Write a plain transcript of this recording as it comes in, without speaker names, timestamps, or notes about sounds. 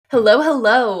Hello,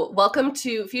 hello. Welcome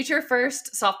to Future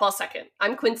First, Softball Second.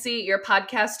 I'm Quincy, your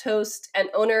podcast host and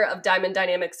owner of Diamond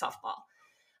Dynamics Softball.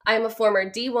 I am a former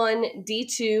D1,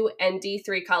 D2, and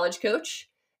D3 college coach,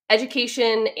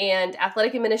 education and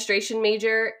athletic administration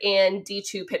major, and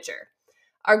D2 pitcher.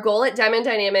 Our goal at Diamond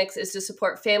Dynamics is to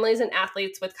support families and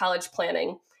athletes with college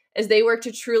planning as they work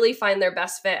to truly find their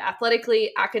best fit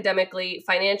athletically, academically,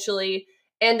 financially,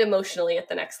 and emotionally at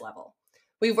the next level.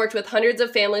 We've worked with hundreds of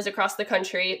families across the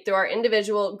country through our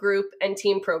individual, group, and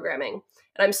team programming,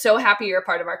 and I'm so happy you're a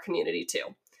part of our community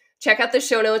too. Check out the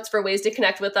show notes for ways to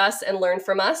connect with us and learn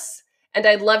from us, and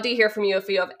I'd love to hear from you if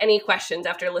you have any questions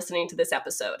after listening to this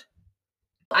episode.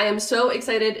 I am so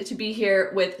excited to be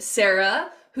here with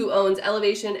Sarah, who owns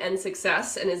Elevation and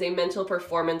Success and is a mental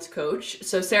performance coach.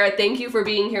 So Sarah, thank you for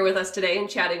being here with us today and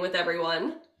chatting with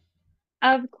everyone.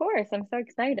 Of course, I'm so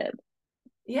excited.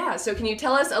 Yeah, so can you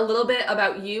tell us a little bit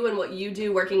about you and what you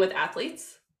do working with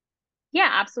athletes? Yeah,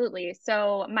 absolutely.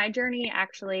 So my journey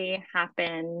actually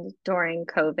happened during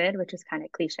COVID, which is kind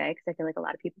of cliche because I feel like a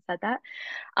lot of people said that.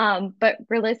 But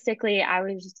realistically, I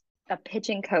was a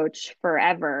pitching coach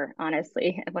forever,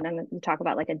 honestly. When I talk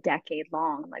about like a decade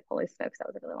long, I'm like, holy smokes, that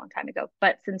was a really long time ago.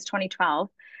 But since 2012,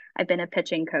 I've been a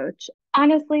pitching coach.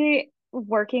 Honestly,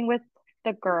 working with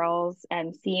the girls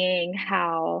and seeing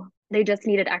how they just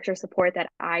needed extra support that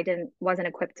I wasn't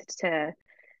equipped to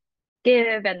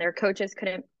give, and their coaches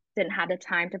didn't have the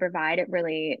time to provide, it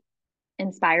really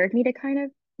inspired me to kind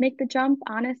of make the jump.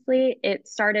 Honestly, it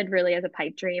started really as a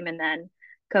pipe dream, and then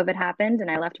COVID happened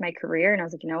and I left my career and I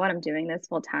was like, you know what, I'm doing this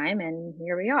full time, and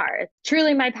here we are. It's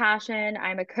truly my passion.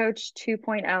 I'm a coach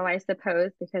 2.0, I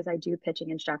suppose, because I do pitching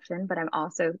instruction, but I'm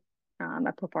also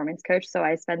a performance coach, so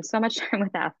I spend so much time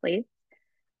with athletes.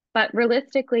 But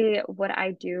realistically, what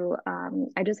I do,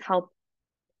 I just help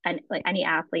and like any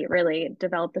athlete really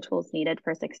develop the tools needed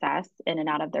for success in and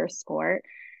out of their sport.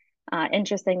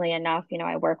 Interestingly enough,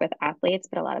 I work with athletes,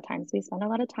 but a lot of times we spend a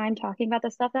lot of time talking about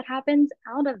the stuff that happens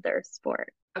out of their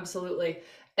sport. Absolutely.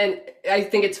 And I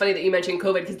think it's funny that you mentioned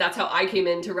COVID because that's how I came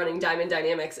into running Diamond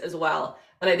Dynamics as well.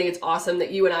 And I think it's awesome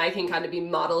that you and I can kind of be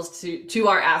models to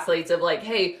our athletes of like,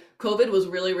 hey, COVID was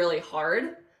really, really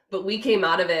hard, but we came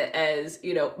out of it as,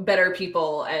 better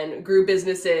people and grew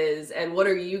businesses. And what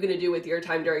are you going to do with your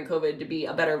time during COVID to be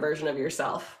a better version of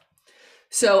yourself?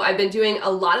 So I've been doing a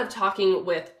lot of talking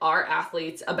with our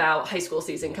athletes about high school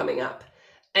season coming up.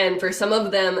 And for some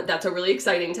of them, that's a really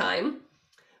exciting time.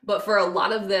 But for a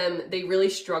lot of them, they really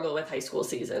struggle with high school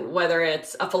season, whether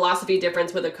it's a philosophy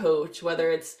difference with a coach, whether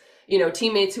it's,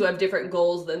 teammates who have different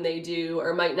goals than they do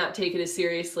or might not take it as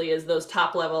seriously as those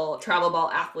top level travel ball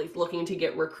athletes looking to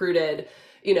get recruited.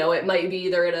 It might be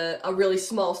they're at a really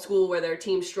small school where their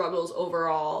team struggles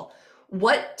overall.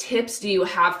 What tips do you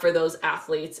have for those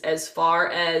athletes as far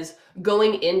as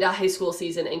going into high school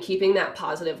season and keeping that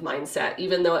positive mindset,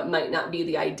 even though it might not be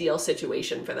the ideal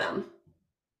situation for them?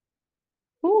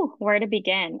 Ooh, where to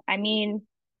begin? I mean,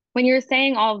 when you're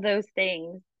saying all of those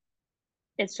things,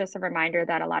 it's just a reminder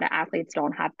that a lot of athletes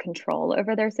don't have control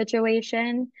over their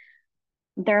situation.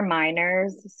 They're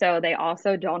minors, so they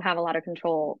also don't have a lot of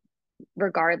control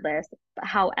regardless.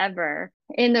 However,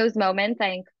 in those moments, I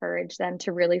encourage them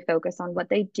to really focus on what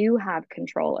they do have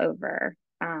control over.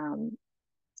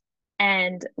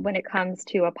 And when it comes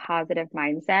to a positive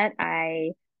mindset,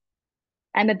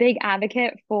 I'm a big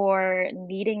advocate for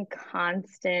needing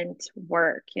constant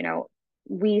work.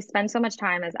 We spend so much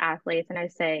time as athletes, and I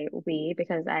say we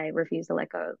because I refuse to let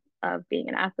go of being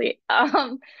an athlete.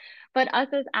 But us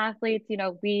as athletes,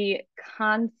 we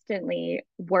constantly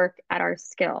work at our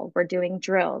skill. We're doing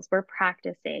drills, we're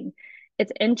practicing.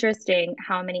 It's interesting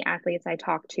how many athletes I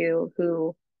talk to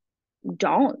who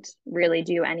don't really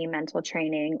do any mental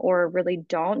training or really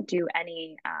don't do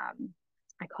any,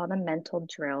 I call them mental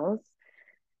drills,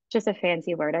 just a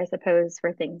fancy word, I suppose,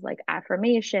 for things like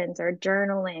affirmations or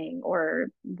journaling or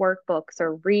workbooks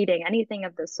or reading, anything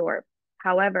of the sort.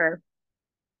 However,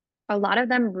 a lot of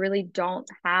them really don't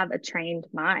have a trained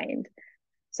mind.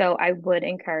 So I would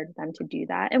encourage them to do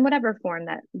that in whatever form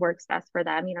that works best for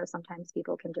them. Sometimes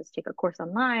people can just take a course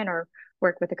online or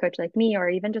work with a coach like me, or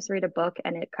even just read a book,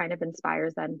 and it kind of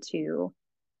inspires them to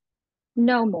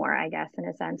know more, I guess, in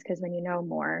a sense, because when you know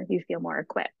more, you feel more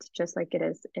equipped, just like it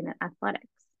is in athletics.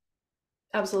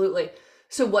 Absolutely.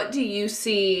 So what do you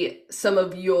see some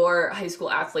of your high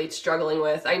school athletes struggling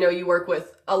with? I know you work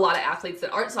with a lot of athletes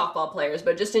that aren't softball players,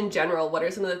 but just in general, what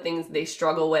are some of the things they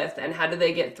struggle with and how do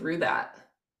they get through that?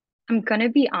 I'm going to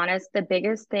be honest, the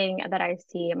biggest thing that I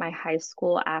see my high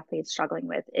school athletes struggling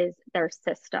with is their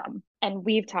system. And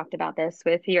we've talked about this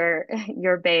with your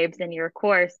your babes in your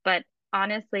course, but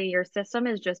honestly, your system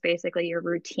is just basically your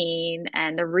routine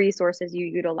and the resources you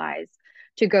utilize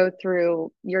to go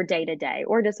through your day to day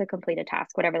or just to complete a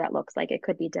task, whatever that looks like. It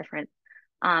could be different.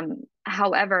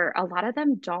 However, a lot of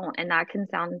them don't, and that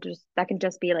can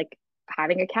just be like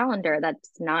having a calendar that's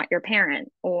not your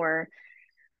parent, or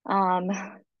um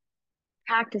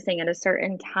practicing at a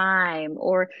certain time,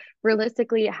 or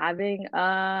realistically having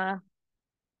a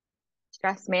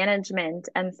stress management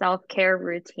and self-care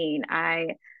routine.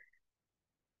 I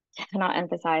cannot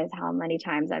emphasize how many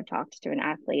times I've talked to an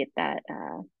athlete that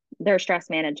their stress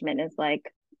management is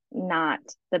like not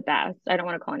the best. I don't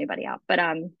want to call anybody out, but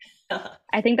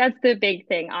I think that's the big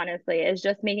thing, honestly, is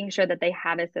just making sure that they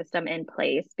have a system in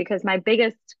place. Because my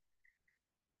biggest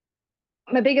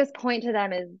point to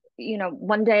them is,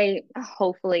 one day,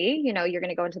 hopefully, you're going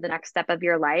to go into the next step of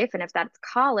your life. And if that's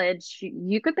college,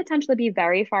 you could potentially be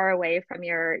very far away from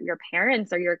your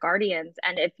parents or your guardians.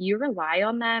 And if you rely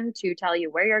on them to tell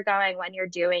you where you're going, when you're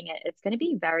doing it, it's going to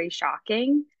be very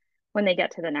shocking when they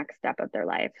get to the next step of their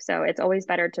life. So it's always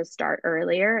better to start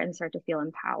earlier and start to feel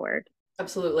empowered.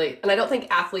 Absolutely. And I don't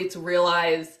think athletes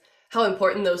realize how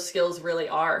important those skills really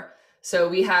are. So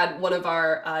we had one of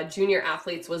our junior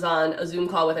athletes was on a Zoom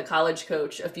call with a college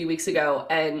coach a few weeks ago,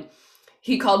 and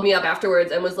he called me up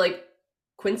afterwards and was like,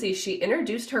 Quincy, she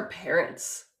introduced her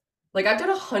parents. Like I've done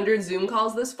 100 Zoom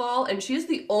calls this fall, and she's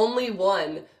the only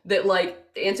one that like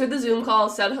answered the Zoom call,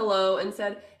 said hello, and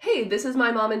said, "Hey, this is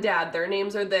my mom and dad. Their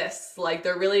names are this. Like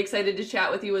they're really excited to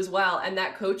chat with you as well." And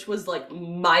that coach was like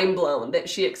mind blown that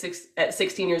she at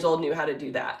 16 years old knew how to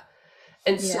do that.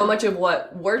 And so Yeah. much of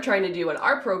what we're trying to do in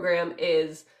our program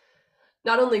is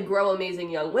not only grow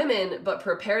amazing young women, but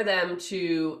prepare them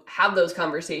to have those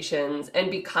conversations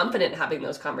and be confident having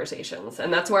those conversations.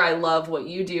 And that's where I love what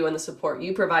you do and the support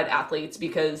you provide athletes,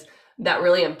 because that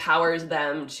really empowers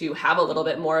them to have a little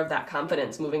bit more of that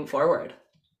confidence moving forward.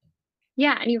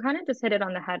 Yeah, and you kind of just hit it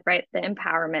on the head, right? The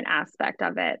empowerment aspect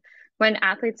of it. When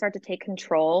athletes start to take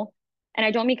control, and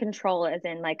I don't mean control as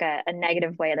in like a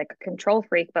negative way, like a control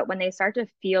freak, but when they start to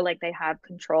feel like they have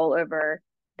control over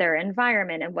their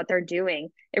environment and what they're doing,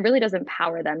 it really does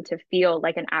empower them to feel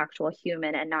like an actual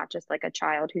human and not just like a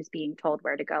child who's being told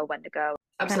where to go, when to go,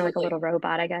 kind of like a Absolutely. little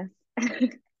robot, I guess.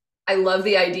 I love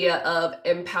the idea of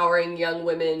empowering young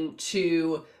women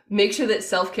to make sure that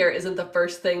self care isn't the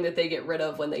first thing that they get rid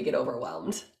of when they get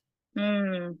overwhelmed.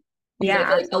 Mm, Because I yeah,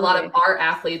 feel like a lot of absolutely. our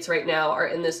athletes right now are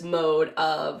in this mode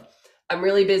of, I'm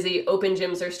really busy, open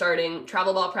gyms are starting,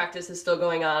 travel ball practice is still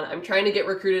going on, I'm trying to get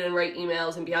recruited and write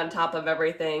emails and be on top of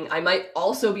everything. I might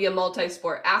also be a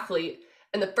multi-sport athlete.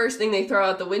 And the first thing they throw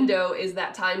out the window is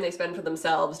that time they spend for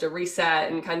themselves to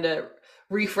reset and kind of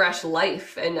refresh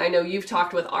life. And I know you've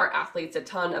talked with our athletes a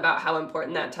ton about how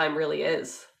important that time really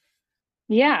is.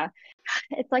 Yeah.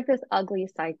 It's like this ugly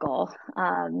cycle,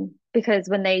 because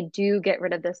when they do get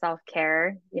rid of the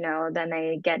self-care, then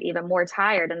they get even more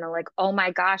tired and they're like, oh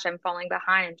my gosh, I'm falling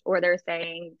behind. Or they're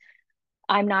saying,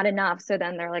 I'm not enough. So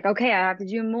then they're like, okay, I have to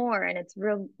do more. And it's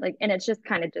real like, and it's just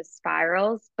kind of just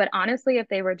spirals. But honestly, if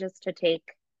they were just to take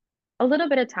a little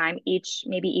bit of time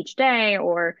maybe each day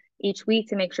or each week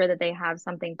to make sure that they have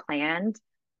something planned,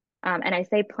 and I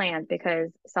say planned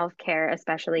because self care,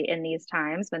 especially in these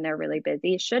times when they're really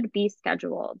busy, should be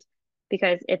scheduled.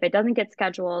 Because if it doesn't get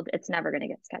scheduled, it's never going to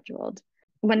get scheduled.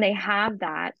 When they have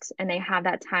that and they have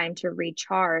that time to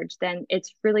recharge, then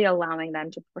it's really allowing them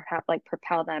to perhaps like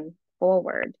propel them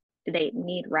forward. They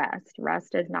need rest.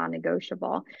 Rest is non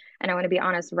negotiable. And I want to be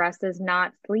honest, rest is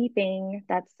not sleeping.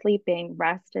 That's sleeping.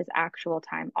 Rest is actual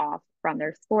time off from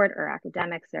their sport or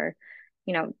academics or,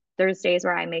 there's days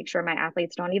where I make sure my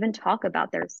athletes don't even talk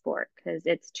about their sport because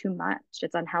it's too much.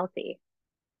 It's unhealthy.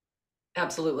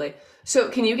 Absolutely. So,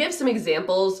 can you give some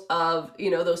examples of,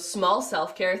 those small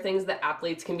self-care things that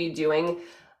athletes can be doing?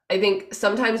 I think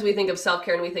sometimes we think of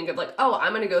self-care and we think of like, oh,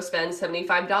 I'm going to go spend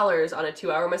 $75 on a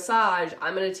 2-hour massage.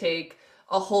 I'm going to take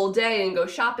a whole day and go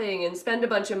shopping and spend a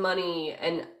bunch of money.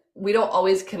 And we don't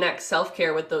always connect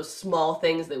self-care with those small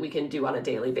things that we can do on a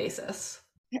daily basis.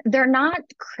 They're not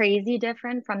crazy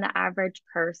different from the average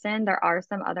person. There are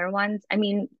some other ones. I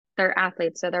mean, they're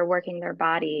athletes, so they're working their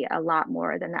body a lot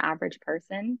more than the average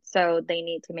person. So they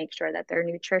need to make sure that their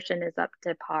nutrition is up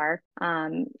to par,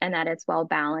 and that it's well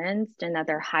balanced and that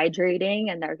they're hydrating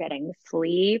and they're getting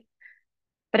sleep.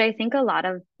 But I think a lot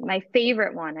of my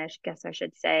favorite one, guess I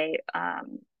should say,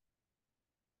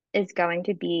 is going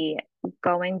to be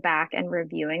going back and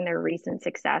reviewing their recent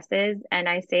successes. And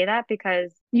I say that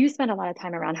because you spend a lot of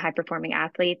time around high performing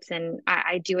athletes, and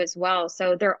I do as well.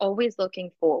 So they're always looking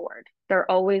forward. They're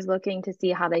always looking to see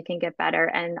how they can get better.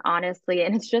 And honestly,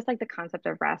 and it's just like the concept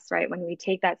of rest, right? When we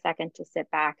take that second to sit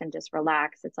back and just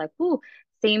relax, it's like, ooh,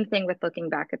 same thing with looking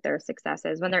back at their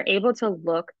successes. When they're able to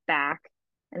look back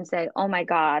and say, oh my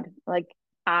God, like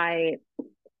I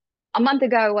a month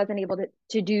ago I wasn't able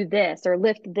to do this or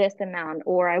lift this amount,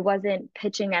 or I wasn't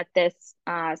pitching at this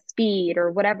speed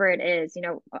or whatever it is.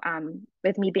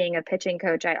 With me being a pitching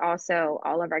coach, I also,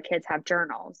 all of our kids have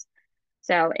journals.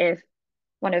 So if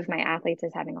one of my athletes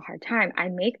is having a hard time, I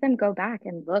make them go back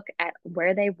and look at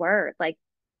where they were, like,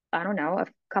 I don't know, a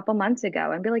couple months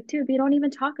ago, and be like, dude, we don't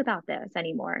even talk about this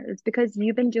anymore. It's because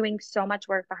you've been doing so much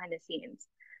work behind the scenes.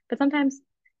 But sometimes,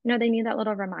 they need that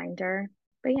little reminder.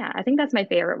 But yeah, I think that's my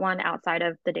favorite one outside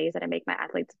of the days that I make my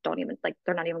athletes don't even like,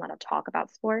 they're not even allowed to talk about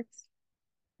sports.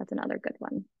 That's another good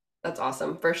one. That's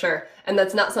awesome, for sure. And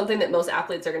that's not something that most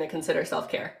athletes are going to consider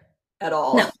self-care at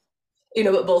all.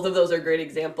 No, But both of those are great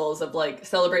examples of like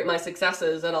celebrate my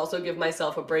successes and also give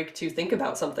myself a break to think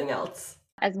about something else.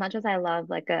 as much as I love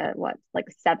like like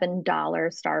 $7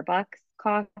 Starbucks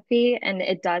coffee, and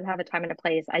it does have a time and a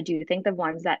place, I do think the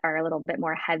ones that are a little bit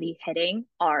more heavy hitting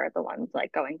are the ones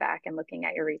like going back and looking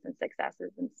at your recent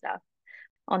successes and stuff.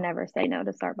 I'll never say no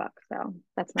to Starbucks, so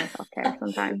that's my self-care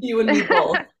sometimes. You and me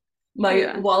both. My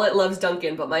Yeah. wallet loves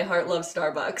Dunkin', but my heart loves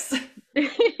Starbucks.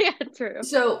 Yeah, true.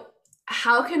 So,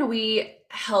 how can we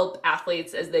help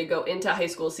athletes as they go into high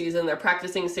school season? They're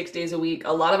practicing 6 days a week.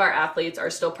 A lot of our athletes are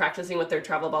still practicing with their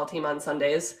travel ball team on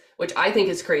Sundays, which I think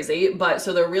is crazy. But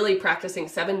so they're really practicing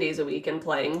 7 days a week and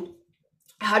playing.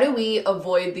 How do we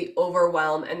avoid the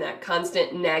overwhelm and that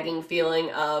constant nagging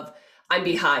feeling of, I'm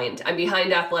behind? I'm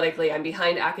behind athletically. I'm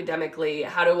behind academically.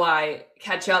 How do I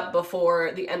catch up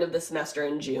before the end of the semester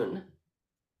in June?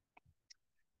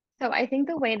 So I think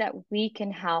the way that we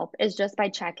can help is just by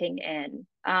checking in.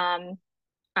 I'm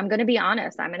going to be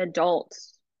honest, I'm an adult.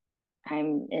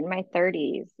 I'm in my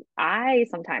 30s. I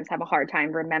sometimes have a hard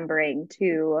time remembering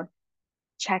to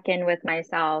check in with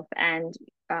myself and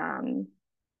um,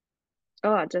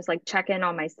 just like check in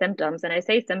on my symptoms. And I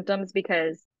say symptoms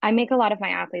because I make a lot of my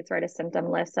athletes write a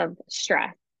symptom list of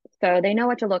stress. So they know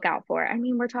what to look out for. I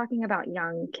mean, we're talking about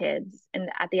young kids. And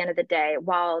at the end of the day,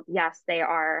 while yes, they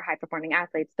are high performing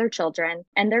athletes, they're children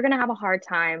and they're going to have a hard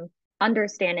time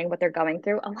understanding what they're going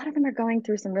through. A lot of them are going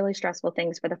through some really stressful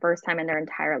things for the first time in their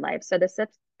entire life. So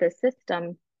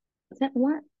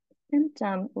what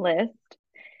symptom list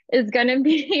is going to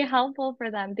be helpful for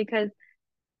them because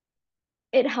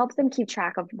it helps them keep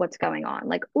track of what's going on.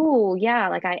 Like, oh yeah,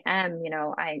 like I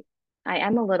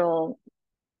am a little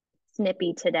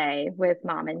snippy today with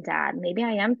mom and dad. Maybe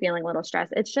I am feeling a little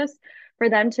stressed. It's just for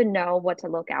them to know what to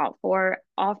look out for.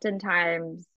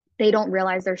 Oftentimes they don't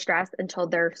realize they're stressed until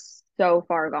they're so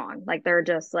far gone. Like they're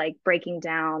just like breaking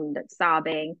down,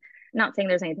 sobbing. Not saying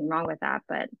there's anything wrong with that,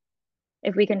 but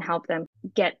if we can help them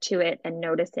get to it and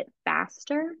notice it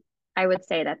faster, I would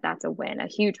say that that's a win, a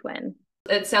huge win.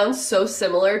 It sounds so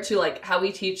similar to like how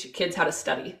we teach kids how to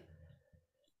study.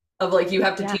 Of like you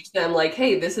have to Yeah. teach them like,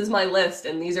 hey, this is my list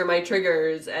and these are my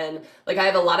triggers. And like I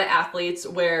have a lot of athletes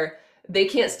where they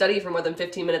can't study for more than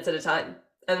 15 minutes at a time.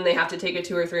 And then they have to take a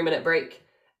 2 or 3 minute break.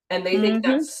 And they think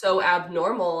Mm-hmm. that's so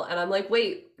abnormal. And I'm like,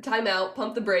 wait, time out,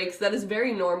 pump the brakes. That is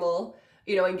very normal.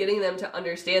 And getting them to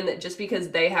understand that just because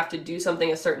they have to do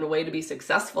something a certain way to be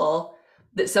successful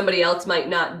that somebody else might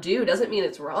not do doesn't mean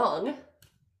it's wrong.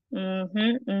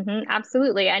 Mm-hmm. Mm-hmm.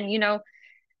 Absolutely. And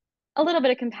a little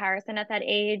bit of comparison at that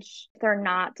age. They're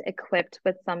not equipped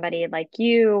with somebody like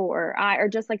you or I, or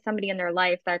just like somebody in their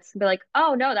life that's be like,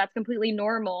 oh no, that's completely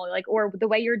normal. Like, or the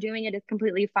way you're doing it is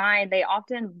completely fine. They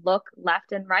often look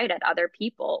left and right at other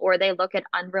people, or they look at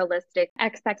unrealistic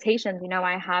expectations.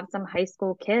 I have some high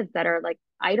school kids that are like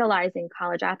idolizing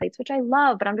college athletes, which I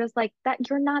love, but I'm just like, that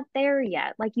you're not there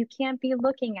yet. Like, you can't be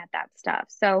looking at that stuff.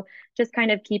 So, just kind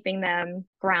of keeping them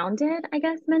grounded, I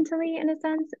guess, mentally in a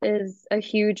sense, is a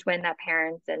huge win that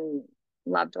parents and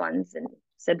loved ones and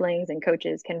siblings and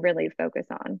coaches can really focus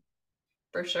on.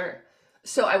 For sure.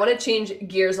 So I want to change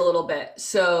gears a little bit.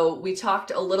 So we talked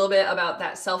a little bit about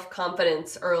that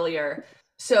self-confidence earlier.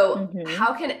 So Mm-hmm.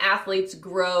 how can athletes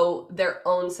grow their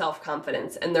own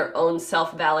self-confidence and their own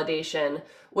self-validation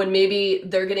when maybe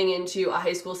they're getting into a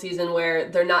high school season where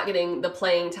they're not getting the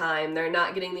playing time, they're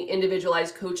not getting the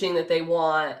individualized coaching that they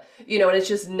want, and it's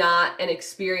just not an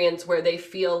experience where they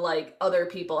feel like other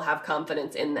people have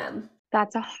confidence in them.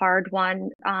 That's a hard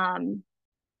one. Because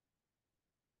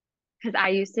I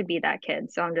used to be that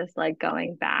kid. So I'm just like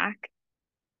going back.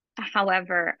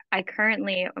 However, I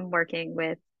currently am working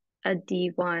with a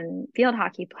D1 field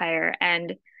hockey player,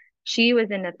 and she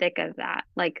was in the thick of that,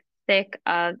 like thick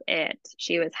of it.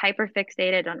 She was hyper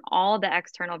fixated on all the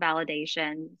external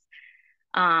validations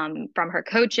from her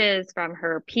coaches, from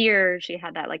her peers. She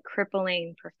had that like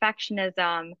crippling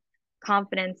perfectionism.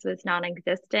 Confidence was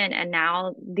non-existent. And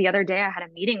now the other day I had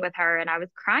a meeting with her and I was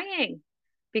crying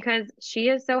because she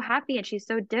is so happy and she's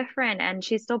so different and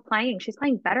she's still playing. She's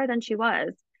playing better than she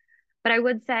was. But I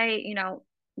would say,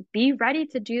 be ready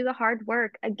to do the hard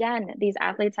work. Again, these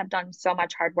athletes have done so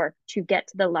much hard work to get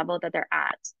to the level that they're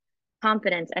at.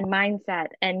 Confidence and mindset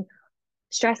and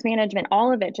stress management,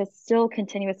 all of it just still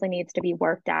continuously needs to be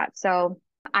worked at. So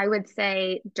I would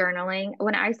say journaling.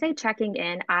 When I say checking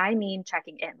in, I mean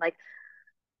checking in. Like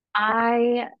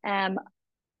I am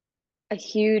a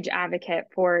huge advocate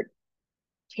for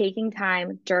taking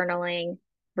time, journaling,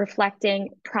 reflecting.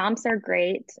 Prompts are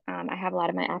great. I have a lot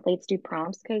of my athletes do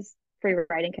prompts because free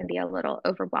writing can be a little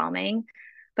overwhelming,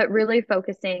 but really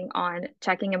focusing on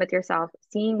checking in with yourself,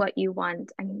 seeing what you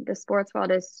want. I mean, the sports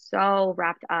world is so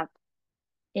wrapped up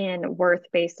in worth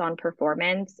based on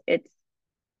performance. It's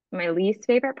my least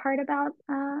favorite part about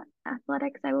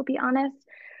athletics, I will be honest,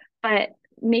 but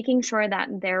making sure that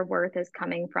their worth is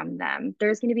coming from them.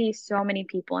 There's going to be so many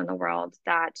people in the world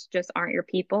that just aren't your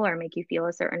people or make you feel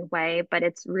a certain way, but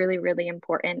it's really, really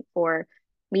important for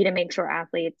me to make sure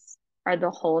athletes are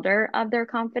the holder of their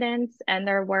confidence and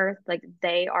their worth. Like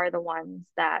they are the ones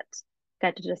that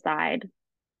get to decide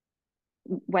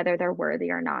whether they're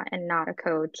worthy or not, and not a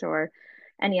coach or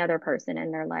any other person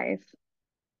in their life.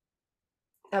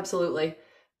 Absolutely.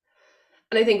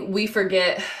 And I think we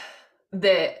forget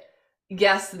that,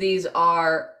 yes, these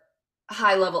are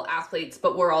high level athletes,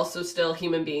 but we're also still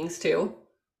human beings too.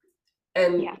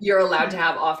 And Yeah. you're allowed to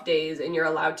have off days and you're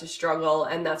allowed to struggle.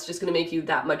 And that's just going to make you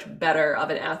that much better of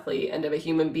an athlete and of a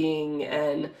human being.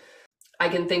 And I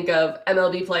can think of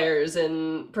MLB players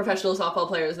and professional softball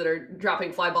players that are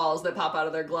dropping fly balls that pop out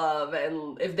of their glove.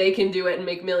 And if they can do it and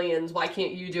make millions, why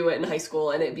can't you do it in high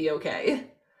school and it be okay?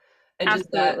 And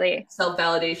just that Absolutely. self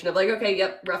validation of like, okay,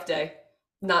 yep, rough day,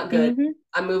 not good. Hmm.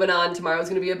 I'm moving on. Tomorrow's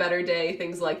going to be a better day,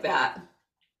 things like that.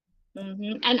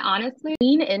 And honestly,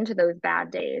 lean into those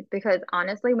bad days because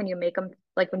honestly, when you make them,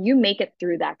 like when you make it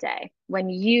through that day, when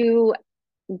you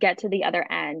get to the other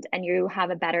end and you have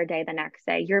a better day the next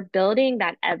day, you're building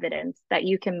that evidence that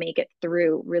you can make it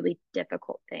through really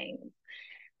difficult things.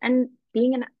 And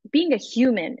being a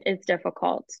human is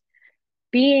difficult.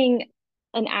 Being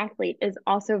an athlete is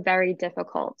also very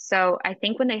difficult. So I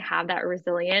think when they have that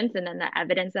resilience and then the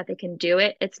evidence that they can do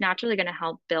it, it's naturally going to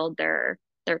help build their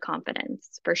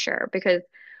confidence for sure. Because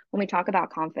when we talk about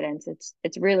confidence,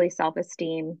 it's really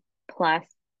self-esteem plus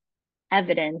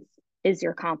evidence is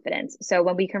your confidence. So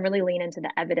when we can really lean into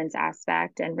the evidence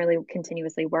aspect and really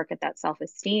continuously work at that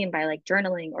self-esteem by like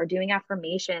journaling or doing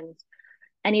affirmations,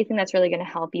 anything that's really going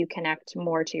to help you connect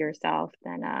more to yourself,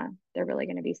 then they're really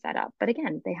going to be set up. But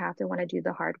again, they have to want to do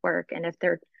the hard work. And if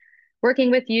they're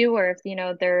working with you, or if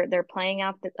they're playing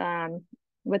out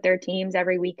with their teams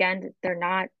every weekend, they're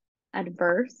not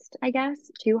adverse, I guess,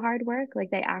 to hard work.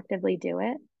 Like they actively do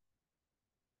it.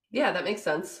 Yeah, that makes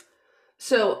sense.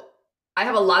 So I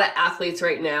have a lot of athletes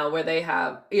right now where they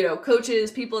have,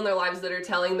 coaches, people in their lives that are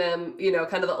telling them,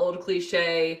 kind of the old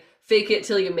cliche, fake it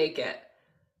till you make it.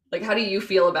 Like, how do you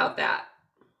feel about that?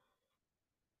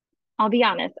 I'll be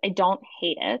honest, I don't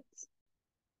hate it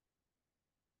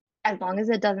as long as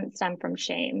it doesn't stem from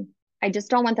shame. I just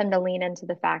don't want them to lean into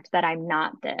the fact that I'm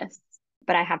not this,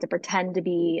 but I have to pretend to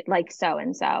be like so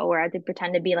and so, or I have to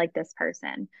pretend to be like this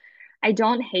person. I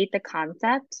don't hate the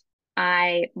concept.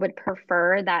 I would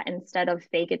prefer that instead of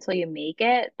fake it till you make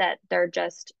it, that they're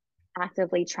just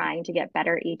actively trying to get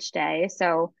better each day.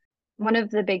 So one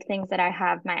of the big things that I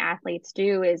have my athletes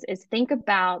do is think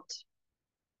about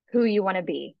who you want to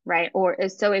be, right?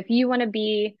 So if you want to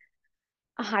be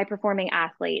a high performing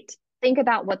athlete, think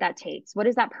about what that takes. What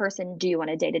does that person do on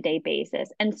a day to day basis?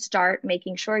 And start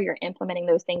making sure you're implementing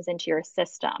those things into your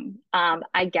system.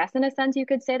 I guess in a sense, you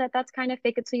could say that that's kind of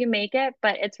fake it till you make it,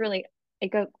 but it's really,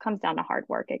 comes down to hard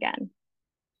work again.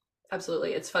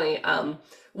 Absolutely. It's funny.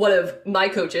 One of my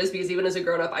coaches, because even as a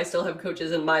grown up, I still have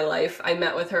coaches in my life. I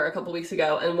met with her a couple weeks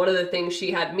ago, and one of the things she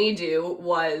had me do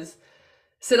was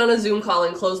sit on a Zoom call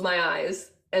and close my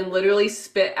eyes and literally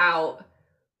spit out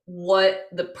what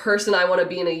the person I want to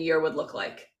be in a year would look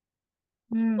like.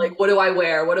 Mm. Like, what do I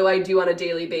wear? What do I do on a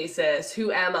daily basis?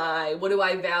 Who am I? What do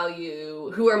I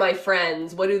value? Who are my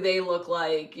friends? What do they look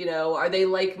like? Are they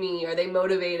like me? Are they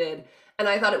motivated? And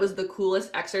I thought it was the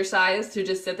coolest exercise to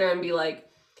just sit there and be like,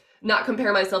 not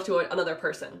compare myself to another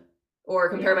person. or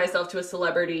compare Yeah. myself to a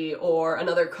celebrity or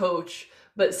another coach,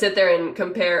 but sit there and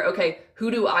compare, okay,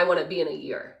 who do I want to be in a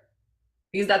year?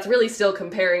 Because that's really still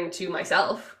comparing to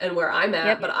myself and where I'm at,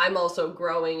 Yep. but I'm also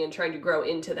growing and trying to grow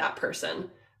into that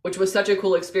person, which was such a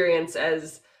cool experience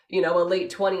as, a late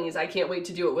 20s. I can't wait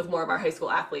to do it with more of our high school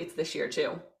athletes this year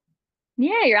too.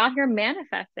 Yeah, you're out here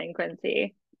manifesting,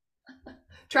 Quincy.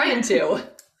 Trying to.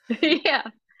 Yeah.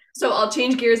 So I'll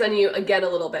change gears on you again a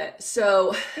little bit.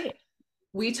 So Great.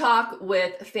 we talk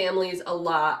with families a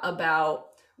lot about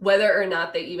whether or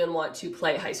not they even want to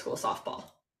play high school softball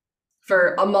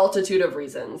for Mhm. a multitude of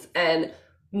reasons. And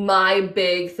my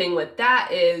big thing with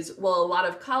that is, well, a lot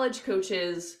of college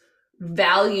coaches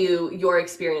value your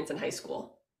experience in high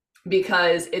school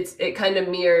because it kind of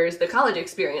mirrors the college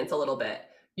experience a little bit.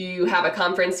 You have a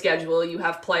conference schedule, you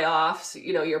have playoffs,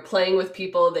 you're playing with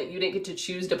people that you didn't get to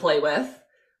choose to play with.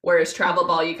 Whereas travel Mhm.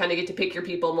 ball, you kind of get to pick your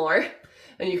people more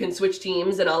and you can switch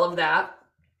teams and all of that.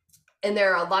 And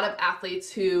there are a lot of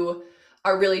athletes who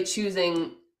are really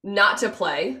choosing not to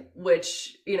play,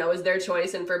 which, is their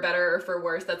choice. And for better or for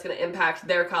worse, that's going to impact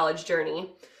their college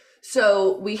journey.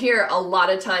 So we hear a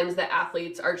lot of times that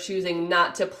athletes are choosing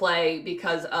not to play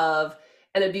because of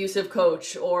an abusive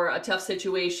coach or a tough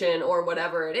situation or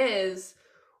whatever it is.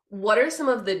 What are some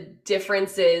of the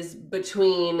differences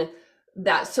between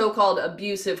that so-called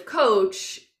abusive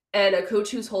coach and a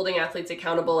coach who's holding athletes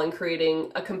accountable and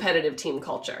creating a competitive team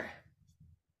culture?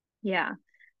 Yeah.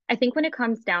 I think when it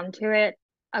comes down to it,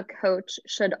 a coach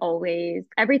should always,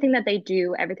 everything that they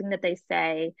do, everything that they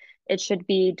say, it should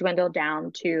be dwindled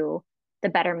down to the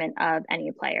betterment of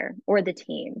any player or the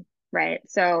team, right?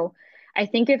 So I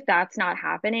think if that's not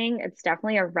happening, it's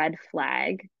definitely a red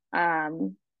flag.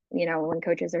 When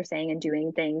coaches are saying and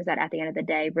doing things that at the end of the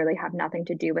day really have nothing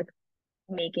to do with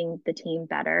making the team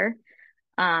better.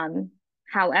 Um,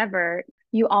 However,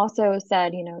 you also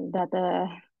said, that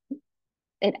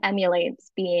it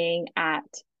emulates being at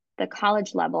the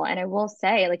college level. And I will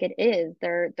say, like, it is,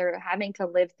 they're having to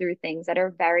live through things that are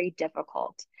very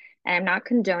difficult. And I'm not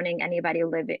condoning anybody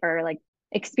living or like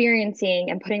experiencing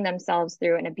and putting themselves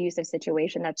through an abusive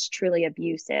situation that's truly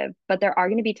abusive. But there are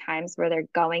going to be times where they're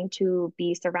going to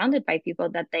be surrounded by people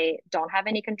that they don't have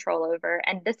any control over.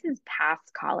 And this is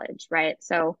past college, right?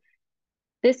 So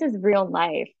this is real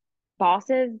life.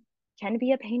 Bosses can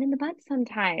be a pain in the butt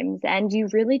sometimes, and you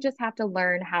really just have to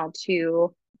learn how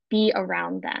to be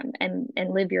around them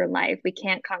and live your life. We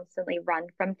can't constantly run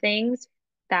from things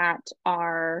that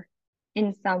are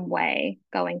in some way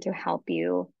going to help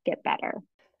you get better.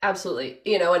 Absolutely.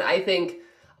 And I think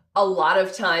a lot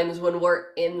of times when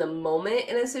we're in the moment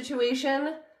in a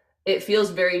situation, it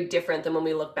feels very different than when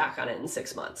we look back on it in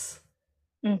 6 months.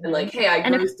 And Hmm. like, hey, I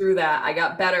And if grew through that. I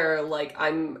got better. Like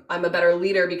I'm a better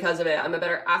leader because of it. I'm a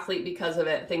better athlete because of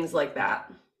it. Things like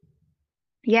that.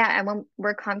 Yeah, and when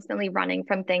we're constantly running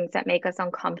from things that make us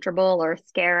uncomfortable or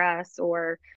scare us,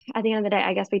 or at the end of the day,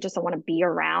 I guess we just don't want to be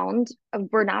around,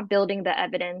 we're not building the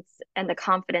evidence and the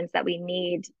confidence that we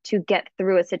need to get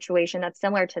through a situation that's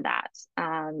similar to that.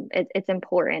 It's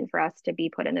important for us to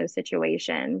be put in those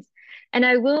situations. And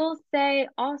I will say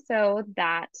also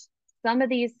that some of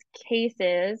these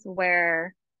cases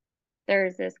where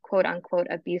there's this quote unquote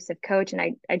abusive coach. And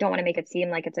I don't want to make it seem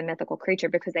like it's a mythical creature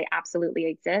because they absolutely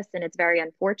exist and it's very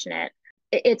unfortunate.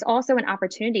 It's also an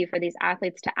opportunity for these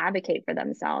athletes to advocate for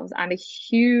themselves. I'm a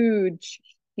huge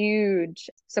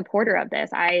supporter of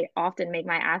this. I often make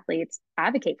my athletes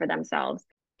advocate for themselves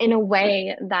in a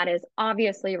way that is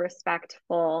obviously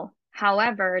respectful.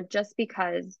 However, just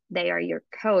because they are your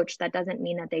coach, that doesn't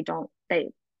mean that they don't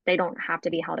have to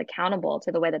be held accountable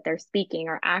to the way that they're speaking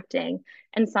or acting.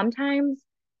 And sometimes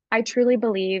I truly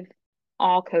believe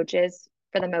all coaches,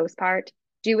 for the most part,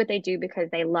 do what they do because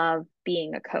they love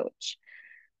being a coach.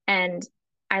 And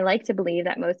I like to believe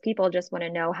that most people just want to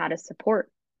know how to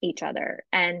support each other.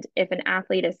 And if an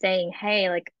athlete is saying, hey,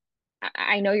 like,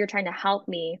 I know you're trying to help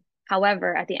me.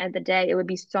 However, at the end of the day, it would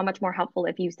be so much more helpful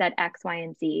if you said X, Y,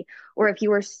 and Z, or if you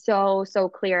were so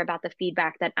clear about the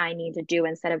feedback that I need to do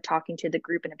instead of talking to the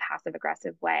group in a passive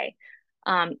aggressive way.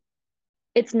 Um,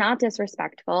 it's not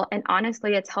disrespectful, and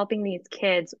honestly, it's helping these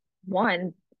kids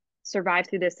one survive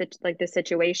through this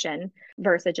situation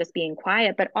versus just being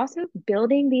quiet, but also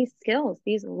building these skills,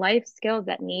 these life skills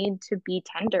that need to be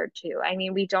tendered to. I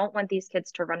mean, we don't want these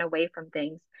kids to run away from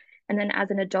things and then as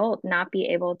an adult not be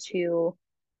able to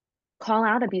call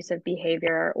out abusive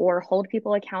behavior or hold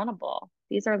people accountable.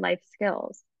 These are life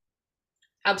skills.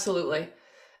 Absolutely.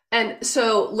 And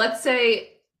so let's say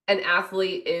an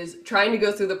athlete is trying to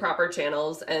go through the proper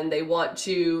channels and they want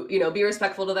to, be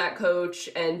respectful to that coach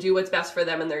and do what's best for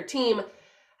them and their team.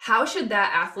 how should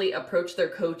that athlete approach their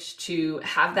coach to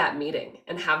have that meeting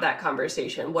and have that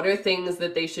conversation? What are things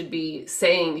that they should be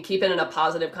saying to keep it in a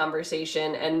positive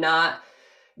conversation and not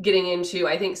getting into,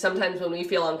 I think sometimes when we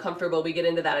feel uncomfortable, we get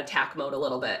into that attack mode a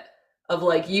little bit of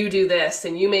like, you do this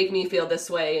and you make me feel this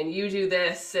way and you do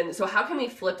this. And so how can we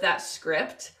flip that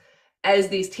script as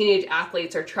these teenage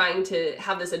athletes are trying to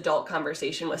have this adult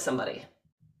conversation with somebody?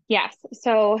 Yes.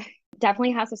 So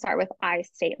definitely has to start with I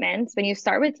statements. When you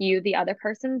start with you, the other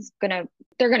person's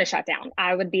they're gonna shut down.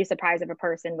 I would be surprised if a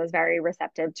person was very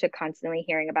receptive to constantly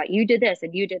hearing about you did this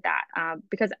and you did that.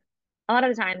 Because a lot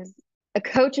of the times a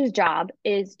coach's job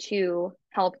is to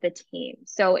help the team.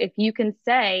 So if you can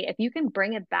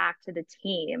bring it back to the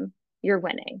team, you're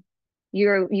winning.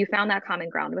 You found that common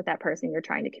ground with that person you're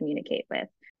trying to communicate with.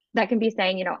 That can be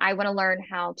saying, I want to learn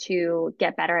how to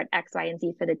get better at X, Y, and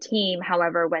Z for the team.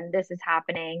 However, when this is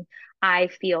happening, I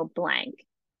feel blank.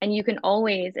 And you can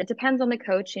always, it depends on the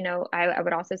coach. I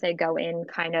would also say go in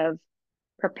kind of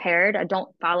prepared. I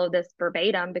don't follow this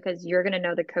verbatim because you're going to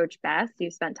know the coach best.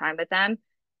 You've spent time with them.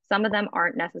 Some of them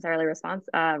aren't necessarily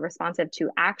responsive to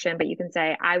action, but you can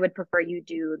say, I would prefer you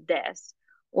do this.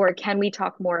 Or can we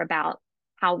talk more about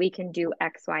how we can do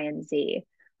X, Y, and Z?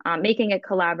 Making it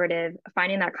collaborative,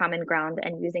 finding that common ground,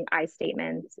 and using I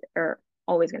statements are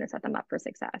always going to set them up for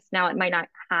success. Now, it might not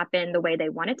happen the way they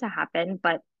want it to happen,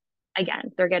 but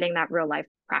again, they're getting that real life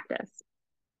practice.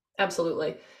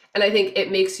 Absolutely. And I think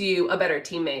it makes you a better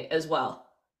teammate as well.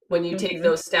 When you take Mm-hmm.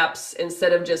 those steps,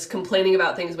 instead of just complaining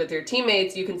about things with your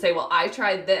teammates, you can say, well, I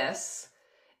tried this.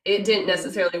 It didn't Mm-hmm.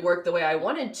 necessarily work the way I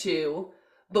wanted to,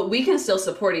 but we can still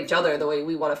support each other the way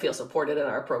we want to feel supported in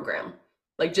our program.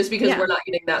 Like just because Yeah. we're not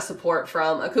getting that support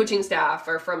from a coaching staff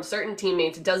or from certain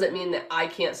teammates doesn't mean that I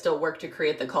can't still work to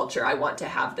create the culture I want to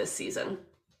have this season.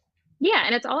 Yeah.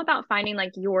 And it's all about finding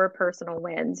like your personal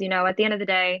wins. At the end of the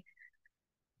day,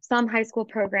 some high school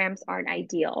programs aren't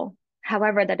ideal.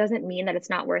 However, that doesn't mean that it's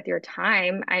not worth your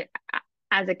time.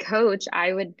 As a coach,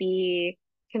 I would be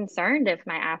concerned if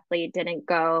my athlete didn't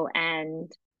go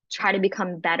and try to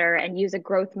become better and use a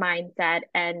growth mindset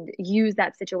and use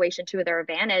that situation to their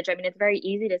advantage. I mean, it's very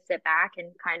easy to sit back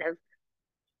and kind of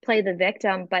play the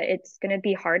victim, but it's going to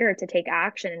be harder to take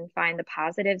action and find the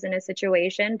positives in a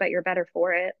situation, but you're better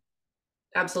for it.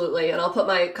 Absolutely. And I'll put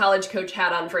my college coach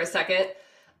hat on for a second.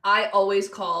 I always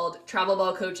called travel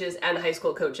ball coaches and high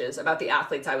school coaches about the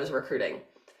athletes I was recruiting.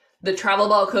 The travel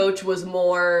ball coach was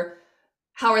more,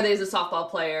 how are they as a softball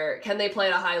player? Can they play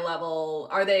at a high level?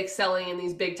 Are they excelling in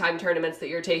these big time tournaments that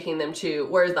you're taking them to?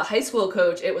 Whereas the high school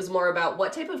coach, it was more about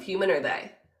what type of human are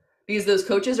they? Because those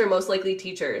coaches are most likely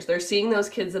teachers. They're seeing those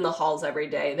kids in the halls every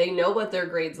day. They know what their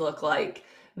grades look like.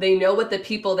 They know what the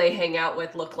people they hang out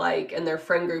with look like and their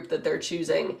friend group that they're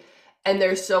choosing. And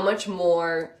there's so much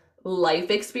more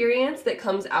life experience that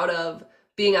comes out of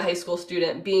being a high school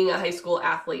student, being a high school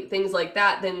athlete, things like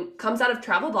that, than comes out of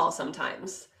travel ball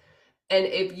sometimes. And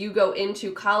if you go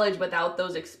into college without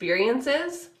those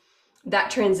experiences, that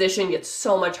transition gets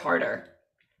so much harder.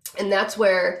 And that's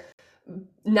where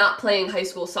not playing high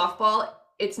school softball,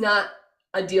 it's not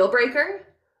a deal breaker,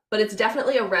 but it's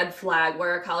definitely a red flag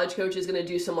where a college coach is going to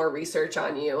do some more research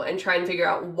on you and try and figure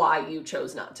out why you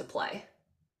chose not to play.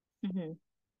 Mm-hmm. Yeah.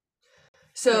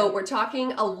 So we're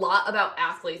talking a lot about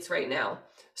athletes right now.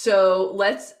 So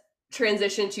let's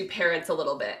transition to parents a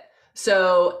little bit.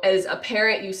 So as a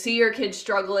parent, you see your kids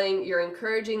struggling, you're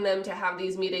encouraging them to have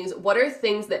these meetings. What are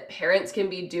things that parents can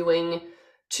be doing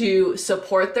to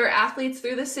support their athletes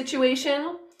through this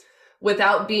situation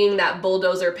without being that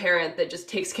bulldozer parent that just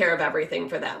takes care of everything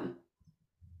for them?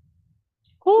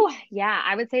 Oh, yeah,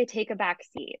 I would say take a back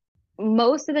seat.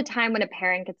 Most of the time, when a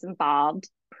parent gets involved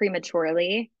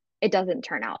prematurely, it doesn't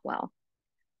turn out well.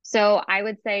 So I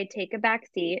would say take a back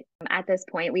seat. At this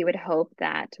point, we would hope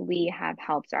that we have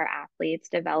helped our athletes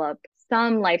develop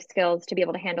some life skills to be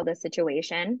able to handle this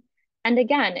situation. And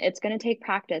again, it's going to take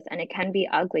practice and it can be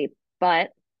ugly,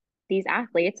 but these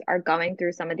athletes are going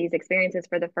through some of these experiences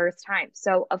for the first time.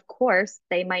 So, of course,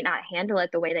 they might not handle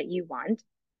it the way that you want,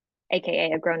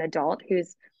 AKA a grown adult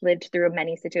who's lived through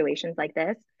many situations like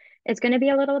this. It's going to be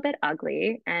a little bit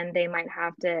ugly and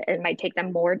it might take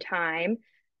them more time,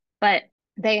 but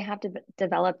they have to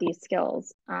develop these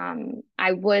skills.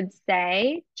 I would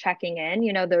say checking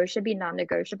in, those should be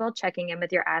non-negotiable, checking in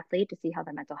with your athlete to see how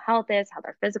their mental health is, how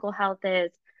their physical health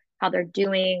is, how they're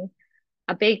doing.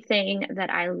 A big thing that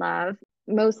I love,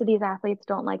 most of these athletes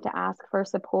don't like to ask for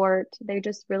support. They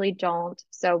just really don't.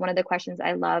 So one of the questions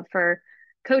I love for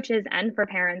coaches and for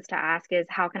parents to ask is,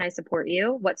 how can I support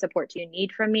you? What support do you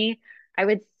need from me? I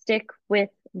would stick with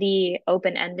the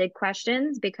open-ended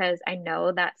questions because I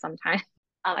know that sometimes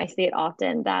I see it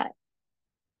often that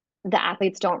the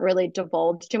athletes don't really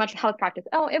divulge too much health practice.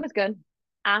 Oh, it was good.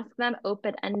 Ask them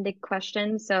open-ended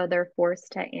questions so they're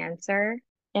forced to answer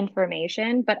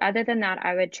information. But other than that,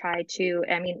 I would try to,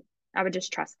 I mean, I would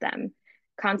just trust them.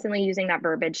 Constantly using that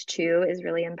verbiage too is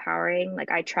really empowering.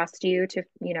 Like, I trust you to,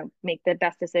 make the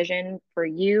best decision for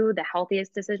you, the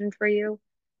healthiest decision for you.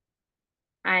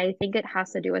 I think it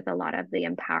has to do with a lot of the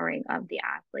empowering of the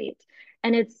athlete.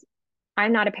 And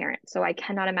I'm not a parent, so I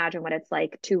cannot imagine what it's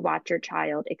like to watch your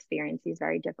child experience these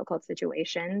very difficult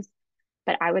situations.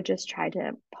 But I would just try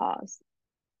to pause.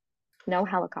 No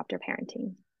helicopter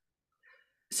parenting.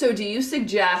 So, do you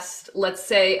suggest, let's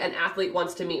say an athlete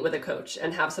wants to meet with a coach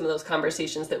and have some of those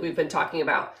conversations that we've been talking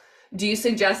about? Do you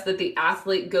suggest that the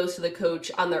athlete goes to the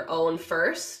coach on their own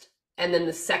first, and then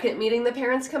the second meeting the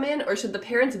parents come in? Or should the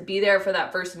parents be there for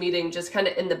that first meeting, just kind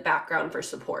of in the background for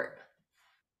support?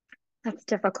 That's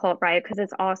difficult, right? Because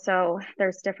it's also,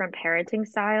 there's different parenting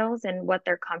styles and what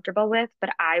they're comfortable with. But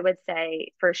I would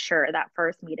say for sure that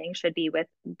first meeting should be with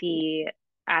the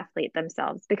athlete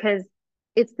themselves because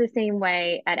it's the same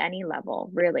way at any level,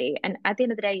 really. And at the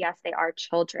end of the day, yes, they are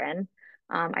children.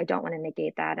 I don't want to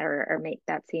negate that or make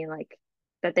that seem like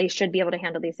that they should be able to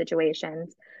handle these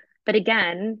situations. But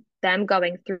again, them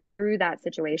going through that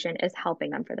situation is helping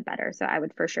them for the better. So I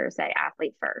would for sure say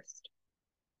athlete first.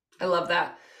 I love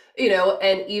that.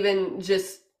 And even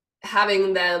just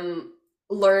having them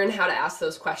learn how to ask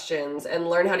those questions and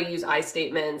learn how to use I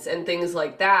statements and things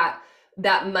like that,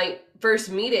 that might first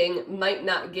meeting might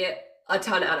not get a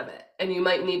ton out of it. And you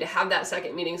might need to have that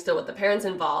second meeting still with the parents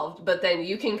involved, but then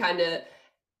you can kind of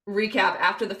recap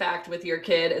after the fact with your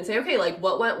kid and say, okay, like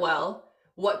what went well?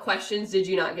 What questions did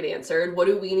you not get answered? What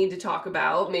do we need to talk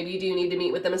about? Maybe do you need to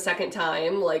meet with them a second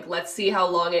time? Like, let's see how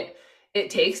long it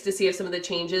takes to see if some of the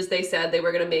changes they said they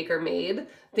were going to make are made.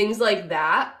 Things like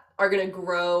that are going to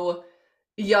grow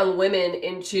young women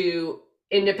into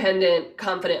independent,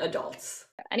 confident adults.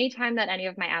 Anytime that any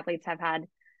of my athletes have had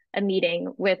a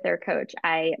meeting with their coach,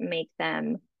 I make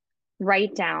them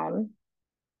write down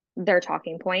their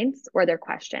talking points or their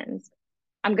questions.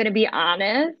 I'm going to be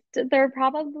honest, they're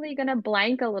probably going to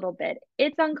blank a little bit.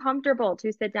 It's uncomfortable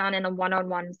to sit down in a one on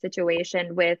one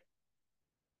situation with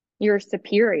your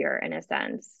superior in a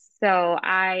sense. So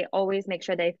I always make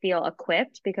sure they feel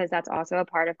equipped because that's also a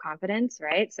part of confidence,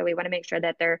 right? So we want to make sure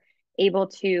that they're able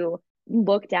to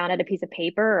look down at a piece of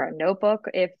paper or a notebook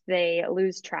if they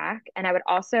lose track. And I would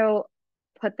also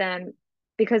put them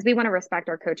because we want to respect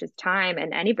our coach's time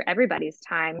and everybody's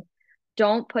time.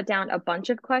 Don't put down a bunch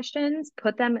of questions,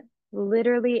 put them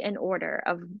literally in order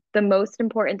of the most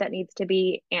important that needs to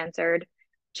be answered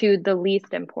to the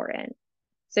least important.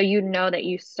 So you know that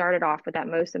you started off with that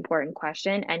most important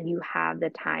question and you have the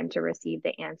time to receive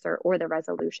the answer or the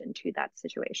resolution to that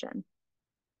situation.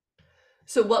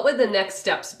 So, what would the next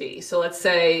steps be? So, let's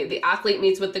say the athlete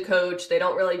meets with the coach, they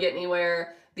don't really get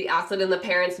anywhere. The athlete and the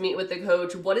parents meet with the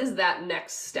coach. What is that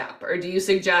next step? Or do you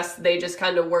suggest they just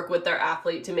kind of work with their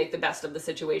athlete to make the best of the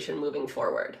situation moving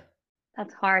forward?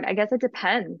 That's hard. I guess it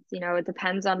depends. It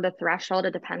depends on the threshold.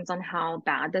 It depends on how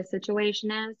bad the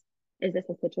situation is. Is this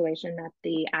a situation that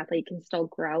the athlete can still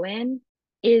grow in?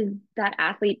 Is that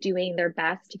athlete doing their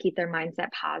best to keep their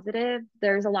mindset positive?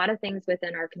 There's a lot of things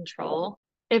within our control.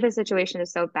 If a situation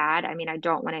is so bad, I mean, I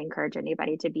don't want to encourage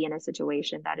anybody to be in a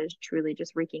situation that is truly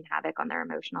just wreaking havoc on their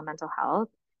emotional mental health.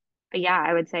 But yeah,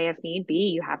 I would say if need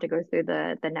be, you have to go through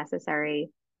the necessary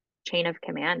chain of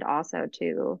command also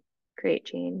to create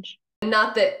change.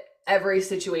 Not that every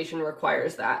situation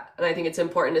requires that. And I think it's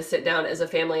important to sit down as a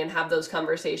family and have those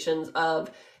conversations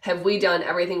of, have we done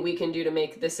everything we can do to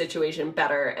make this situation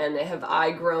better? And have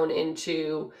I grown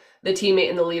into the teammate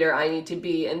and the leader I need to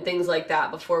be, and things like that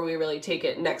before we really take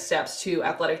it next steps to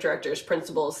athletic directors,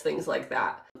 principals, things like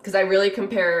that. Because I really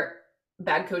compare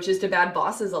bad coaches to bad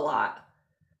bosses a lot.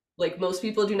 Like, most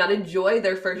people do not enjoy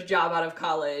their first job out of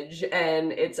college,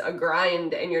 and it's a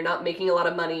grind, and you're not making a lot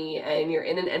of money, and you're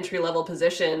in an entry level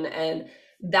position, and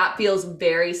that feels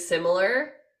very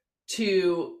similar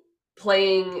to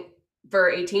playing for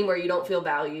a team where you don't feel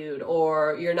valued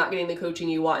or you're not getting the coaching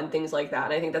you want and things like that.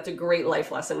 And I think that's a great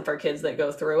life lesson for kids that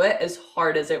go through it, as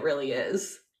hard as it really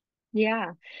is.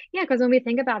 Yeah. Yeah. Because when we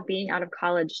think about being out of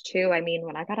college too, I mean,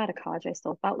 when I got out of college, I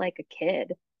still felt like a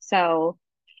kid. So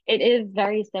it is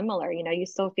very similar. You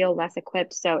still feel less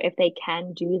equipped. So if they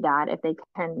can do that, if they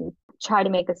can try to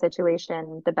make the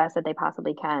situation the best that they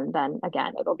possibly can, then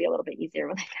again, it'll be a little bit easier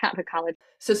when they get out of college.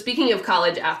 So, speaking of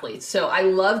college athletes, so I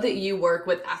love that you work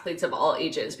with athletes of all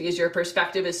ages because your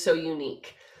perspective is so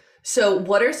unique. So,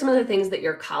 what are some of the things that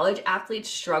your college athletes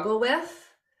struggle with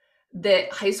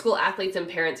that high school athletes and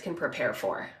parents can prepare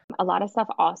for? A lot of stuff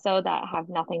also that have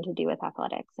nothing to do with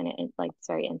athletics, and it's like it's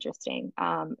very interesting.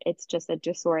 It's just a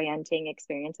disorienting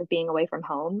experience of being away from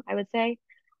home, I would say.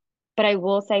 But I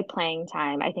will say playing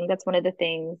time. I think that's one of the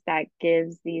things that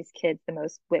gives these kids the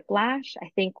most whiplash. I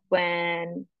think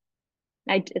when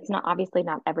it's not obviously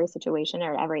not every situation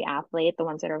or every athlete, the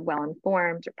ones that are well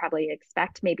informed probably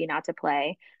expect maybe not to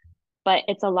play, but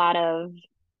it's a lot of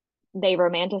they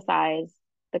romanticize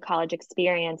the college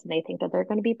experience and they think that they're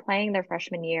going to be playing their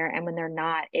freshman year. And when they're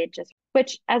not, it just,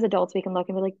 which as adults, we can look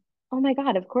and be like, oh my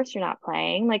God, of course you're not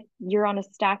playing. Like you're on a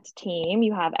stacked team.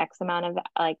 You have X amount of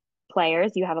like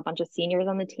players. You have a bunch of seniors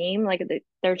on the team. Like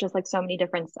there's just like so many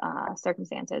different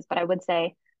circumstances. But I would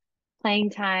say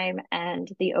playing time and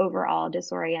the overall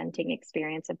disorienting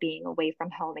experience of being away from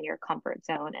home in your comfort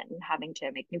zone and having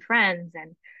to make new friends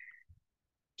and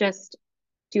just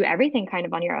do everything kind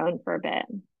of on your own for a bit.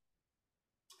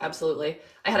 Absolutely.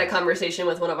 I had a conversation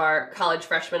with one of our college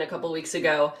freshmen a couple weeks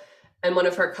ago, and one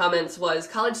of her comments was,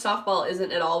 college softball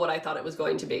isn't at all what I thought it was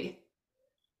going to be.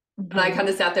 And I Mm-hmm. kind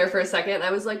of sat there for a second and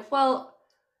I was like, well,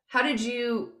 how did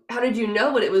you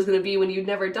know what it was going to be when you'd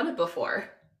never done it before?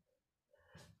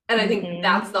 And I think Mm-hmm.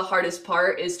 that's the hardest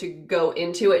part, is to go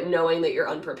into it knowing that you're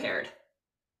unprepared,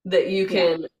 that you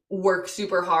Yeah, can work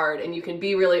super hard and you can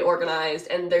be really organized,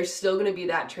 and there's still going to be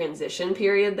that transition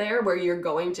period there where you're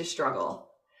going to struggle.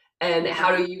 And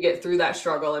how yeah. do you get through that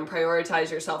struggle and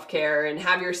prioritize your self-care and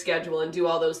have your schedule and do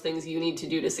all those things you need to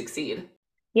do to succeed?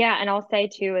 Yeah, and I'll say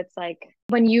too, it's like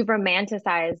when you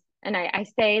romanticize, and I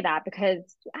say that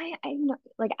because I know,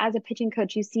 like as a pitching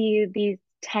coach, you see these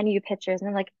 10U pitchers and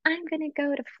they're like, I'm gonna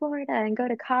go to Florida and go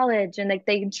to college, and like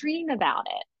they dream about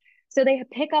it. So they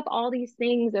pick up all these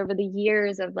things over the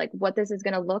years of like what this is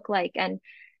gonna look like. And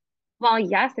while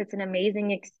yes, it's an amazing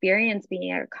experience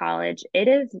being at college, it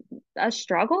is a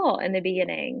struggle in the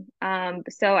beginning.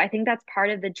 So I think that's part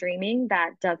of the dreaming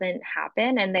that doesn't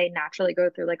happen, and they naturally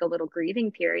go through like a little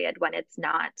grieving period when it's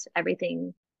not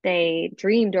everything they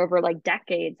dreamed over like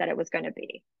decades that it was going to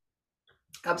be.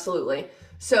 Absolutely.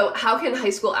 So, how can high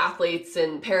school athletes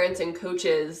and parents and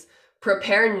coaches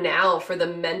prepare now for the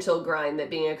mental grind that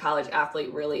being a college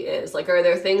athlete really is? Like, are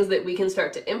there things that we can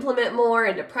start to implement more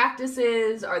into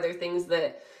practices? Are there things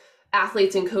that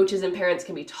athletes and coaches and parents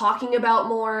can be talking about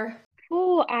more?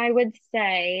 Oh, I would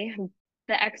say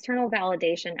the external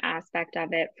validation aspect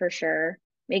of it for sure.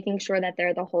 Making sure that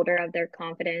they're the holder of their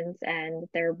confidence and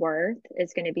their worth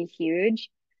is going to be huge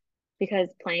because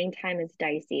playing time is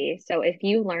dicey. So if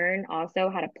you learn also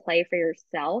how to play for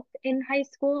yourself in high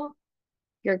school,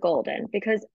 you're golden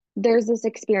because there's this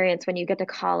experience when you get to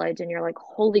college and you're like,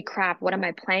 holy crap, what am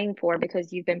I playing for?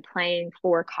 Because you've been playing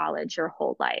for college your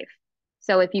whole life.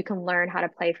 So if you can learn how to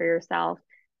play for yourself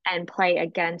and play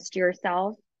against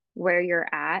yourself where you're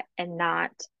at and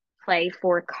not play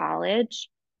for college,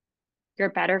 you're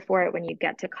better for it when you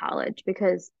get to college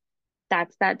because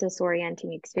that's that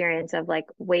disorienting experience of like,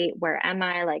 wait, where am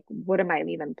I? Like, what am I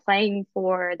even playing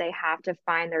for? They have to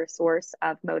find their source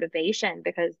of motivation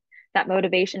because that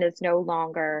motivation is no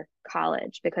longer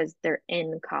college because they're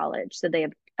in college. So they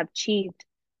have achieved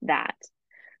that.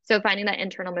 So finding that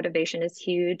internal motivation is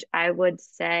huge. I would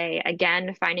say,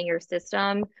 again, finding your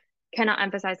system. Cannot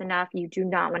emphasize enough. You do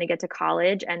not want to get to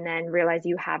college and then realize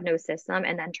you have no system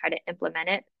and then try to implement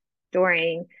it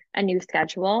during a new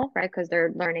schedule, right? Because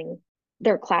they're learning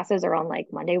their classes are on like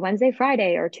Monday, Wednesday,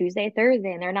 Friday, or Tuesday,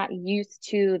 Thursday, and they're not used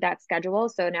to that schedule.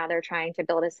 So now they're trying to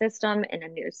build a system in a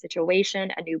new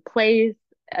situation, a new place,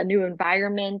 a new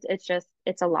environment.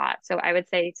 It's a lot. So I would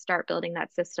say start building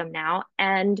that system now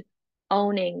and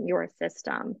owning your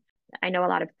system. I know a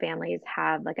lot of families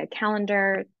have like a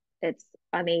calendar. It's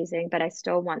amazing, but I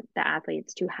still want the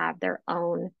athletes to have their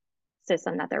own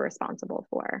system that they're responsible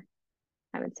for,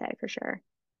 I would say for sure.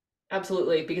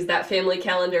 Absolutely, because that family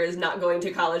calendar is not going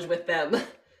to college with them.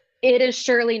 It is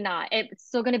surely not. It's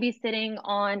still going to be sitting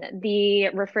on the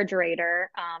refrigerator,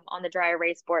 on the dry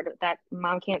erase board. That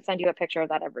mom can't send you a picture of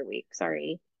that every week.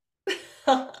 Sorry.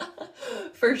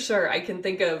 For sure. I can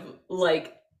think of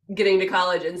like getting to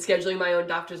college and scheduling my own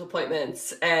doctor's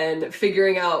appointments and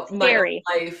figuring out my own Scary.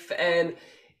 life, and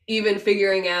even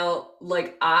figuring out,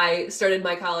 like, I started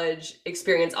my college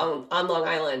experience on Long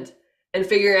Island, and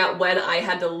figuring out when I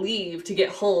had to leave to get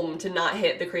home to not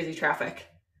hit the crazy traffic.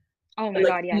 Oh And my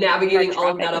like God. Yeah. New York navigating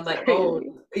all of traffic that on is my own.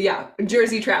 crazy. Yeah,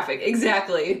 Jersey traffic,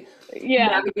 exactly. Yeah.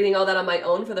 Navigating all that on my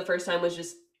own for the first time was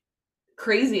just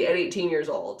crazy at 18 years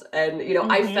old. And,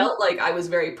 I Mm-hmm. felt like I was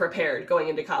very prepared going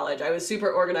into college. I was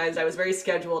super organized. I was very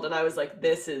scheduled. And I was like,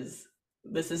 this is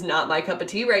not my cup of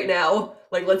tea right now.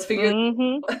 Like, let's figure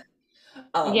Mm-hmm. this out.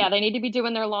 Yeah, they need to be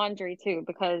doing their laundry too,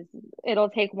 because it'll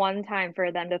take one time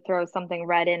for them to throw something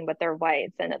red in with their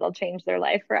whites and it'll change their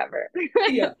life forever.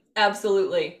 Yeah,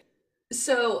 absolutely.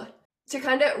 So, to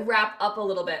kind of wrap up a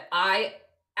little bit, I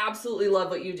absolutely love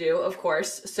what you do, of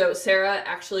course. So, Sarah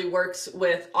actually works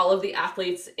with all of the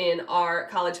athletes in our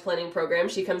college planning program.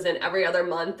 She comes in every other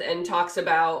month and talks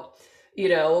about,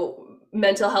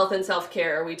 mental health and self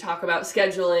care. We talk about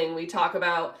scheduling. We talk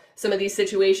about some of these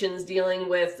situations dealing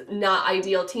with not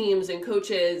ideal teams and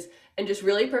coaches and just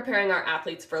really preparing our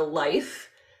athletes for life.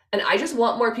 And I just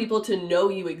want more people to know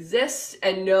you exist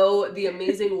and know the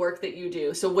amazing work that you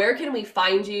do. So, where can we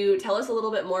find you? Tell us a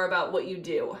little bit more about what you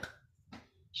do.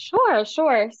 Sure,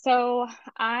 sure. So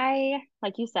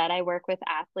like you said, I work with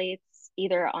athletes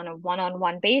either on a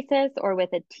one-on-one basis or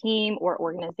with a team or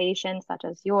organization such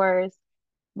as yours,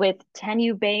 with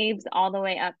 10U babes all the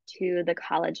way up to the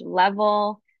college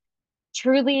level.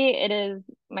 Truly, it is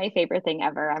my favorite thing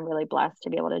ever. I'm really blessed to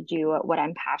be able to do what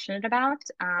I'm passionate about.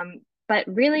 But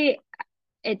really,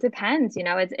 it depends.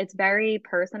 It's very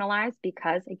personalized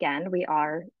because again, we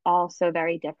are all so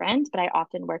very different. But I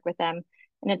often work with them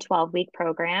in a 12-week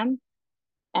program,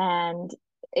 and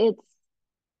it's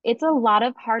it's a lot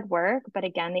of hard work. But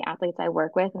again, the athletes I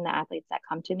work with and the athletes that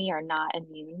come to me are not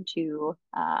immune to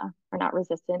are not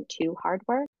resistant to hard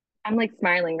work. I'm like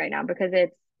smiling right now because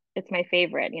it's my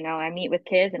favorite. I meet with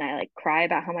kids and I like cry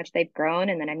about how much they've grown,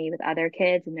 and then I meet with other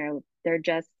kids and they're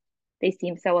just they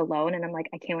seem so alone, and I'm like,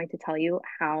 I can't wait to tell you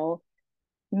how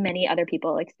many other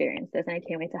people experience this, and I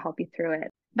can't wait to help you through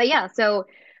it. But yeah, so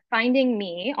finding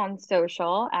me on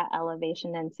social at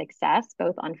Elevation and Success,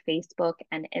 both on Facebook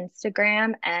and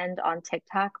Instagram and on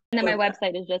TikTok. And then my Okay.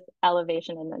 website is just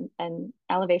elevation and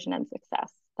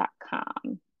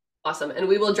elevationandsuccess.com. Awesome. And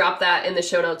we will drop that in the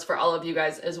show notes for all of you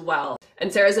guys as well.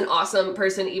 And Sarah's an awesome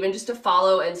person, even just to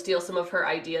follow and steal some of her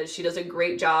ideas. She does a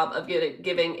great job of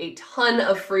giving a ton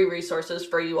of free resources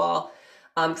for you all.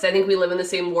 Because I think we live in the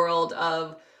same world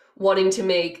of wanting to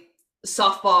make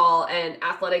softball and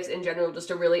athletics in general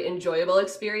just a really enjoyable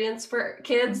experience for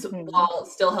kids Mm-hmm. while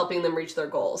still helping them reach their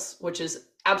goals, which is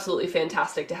absolutely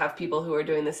fantastic to have people who are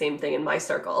doing the same thing in my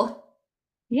circle.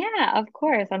 Yeah, of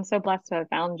course. I'm so blessed to have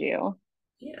found you.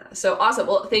 Yeah, so awesome.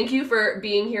 Well, thank you for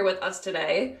being here with us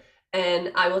today,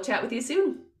 and I will chat with you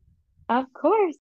soon. Of course.